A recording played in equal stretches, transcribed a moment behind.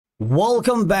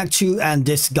Welcome back to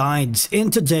Andy's Guides. In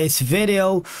today's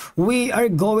video, we are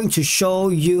going to show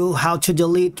you how to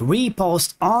delete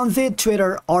reposts on the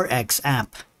Twitter or X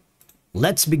app.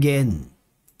 Let's begin.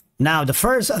 Now, the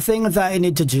first thing that you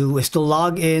need to do is to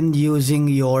log in using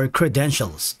your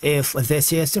credentials. If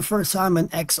this is the first time on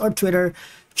X or Twitter,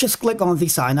 just click on the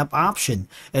sign up option.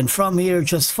 And from here,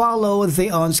 just follow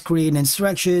the on-screen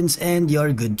instructions and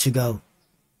you're good to go.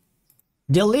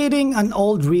 Deleting an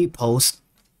old repost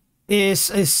is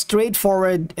a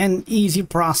straightforward and easy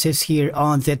process here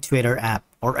on the Twitter app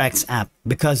or X app,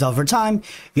 because over time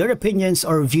your opinions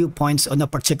or viewpoints on a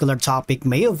particular topic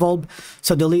may evolve,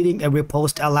 so deleting a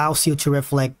repost allows you to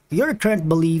reflect your current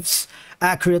beliefs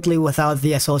accurately without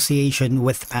the association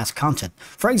with past content.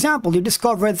 For example, you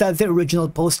discover that the original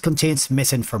post contains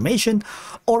misinformation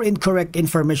or incorrect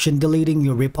information. Deleting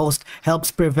your repost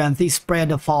helps prevent the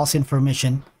spread of false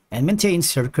information and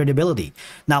maintains your credibility.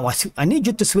 Now, I need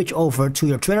you to switch over to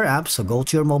your Twitter app, so go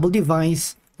to your mobile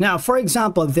device. Now, for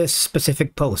example, this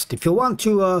specific post, if you want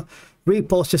to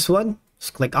repost this one,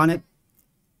 just click on it.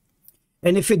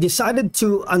 And if you decided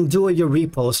to undo your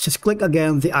repost, just click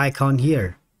again the icon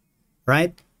here,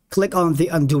 right? Click on the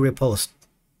undo repost.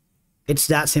 It's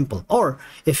that simple. Or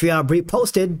if you have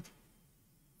reposted,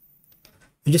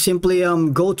 you just simply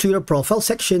go to your profile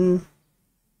section.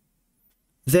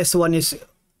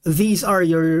 These are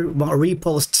your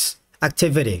reposts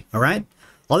activity. All right,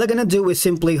 all you're gonna do is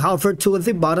simply hover to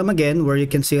the bottom again where you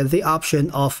can see the option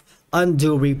of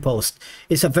undo repost.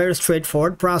 It's a very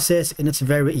straightforward process and it's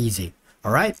very easy.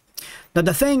 All right, now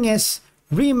the thing is,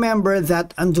 remember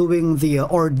that undoing the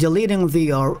or deleting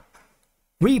the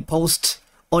repost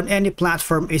on any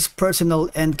platform is personal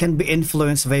and can be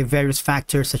influenced by various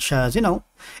factors such as,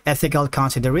 ethical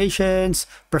considerations,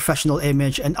 professional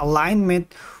image, and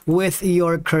alignment with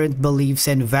your current beliefs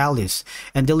and values.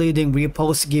 And deleting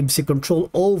reposts gives you control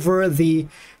over the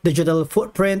digital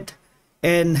footprint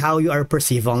and how you are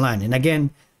perceived online. And again,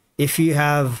 if you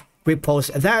have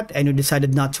reposted that and you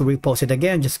decided not to repost it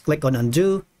again, just click on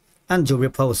undo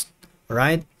repost. All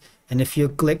right, and if you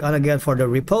click on again for the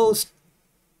repost,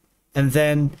 and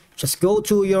then just go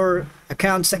to your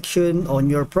account section on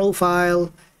your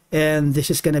profile, and this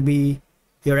is going to be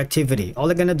your activity. All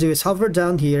you're going to do is hover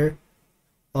down here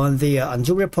on the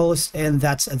undo repost, and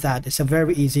that's that. It's a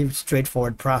very easy,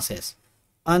 straightforward process.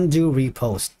 Undo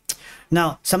repost.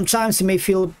 Now, sometimes you may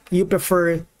feel you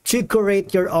prefer to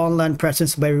curate your online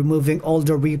presence by removing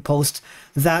older reposts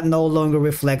that no longer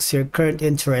reflects your current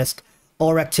interest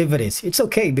or activities. It's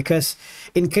okay, because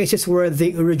in cases where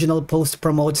the original post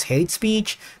promotes hate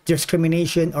speech,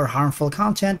 discrimination, or harmful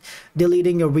content,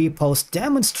 deleting your repost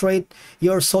demonstrates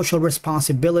your social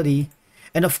responsibility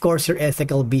and of course your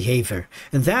ethical behavior.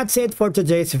 And that's it for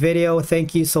today's video.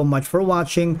 Thank you so much for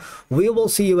watching. We will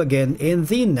see you again in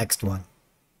the next one.